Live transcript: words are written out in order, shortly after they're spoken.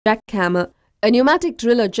Jackhammer. A pneumatic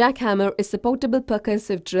drill or jackhammer is a portable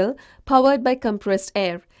percussive drill powered by compressed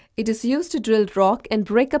air. It is used to drill rock and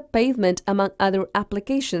break up pavement, among other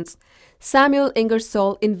applications. Samuel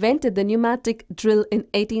Ingersoll invented the pneumatic drill in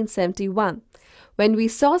 1871. When we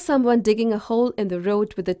saw someone digging a hole in the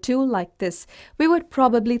road with a tool like this, we would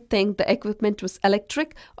probably think the equipment was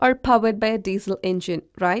electric or powered by a diesel engine,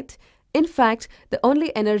 right? In fact, the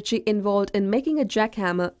only energy involved in making a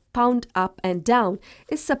jackhammer pound up and down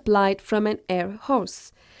is supplied from an air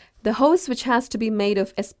hose. The hose, which has to be made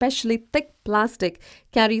of especially thick plastic,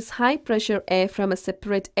 carries high-pressure air from a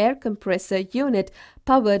separate air compressor unit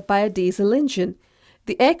powered by a diesel engine.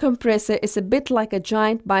 The air compressor is a bit like a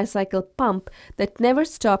giant bicycle pump that never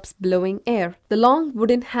stops blowing air. The long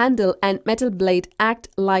wooden handle and metal blade act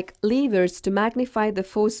like levers to magnify the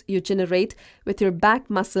force you generate with your back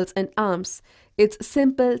muscles and arms. It's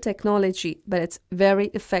simple technology, but it's very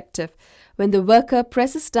effective. When the worker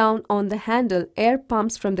presses down on the handle, air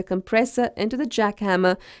pumps from the compressor into the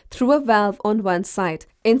jackhammer through a valve on one side.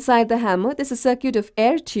 Inside the hammer, there's a circuit of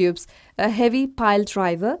air tubes, a heavy pile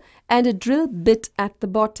driver, and a drill bit at the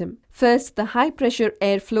bottom. First, the high-pressure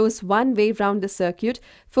air flows one way round the circuit,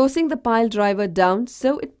 forcing the pile driver down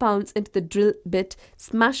so it pounds into the drill bit,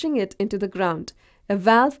 smashing it into the ground. A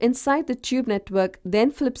valve inside the tube network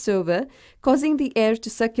then flips over, causing the air to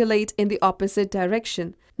circulate in the opposite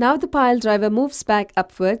direction. Now the pile driver moves back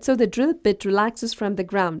upward, so the drill bit relaxes from the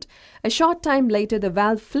ground. A short time later, the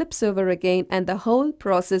valve flips over again and the whole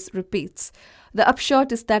process repeats. The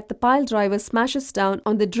upshot is that the pile driver smashes down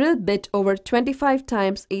on the drill bit over 25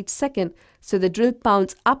 times each second, so the drill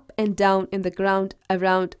pounds up and down in the ground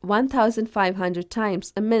around 1,500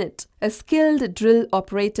 times a minute. A skilled drill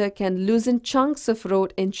operator can loosen chunks of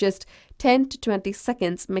road in just 10 to 20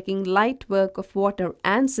 seconds, making light work of what our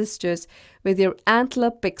ancestors with their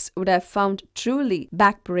antler picks would have found truly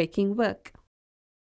back-breaking work.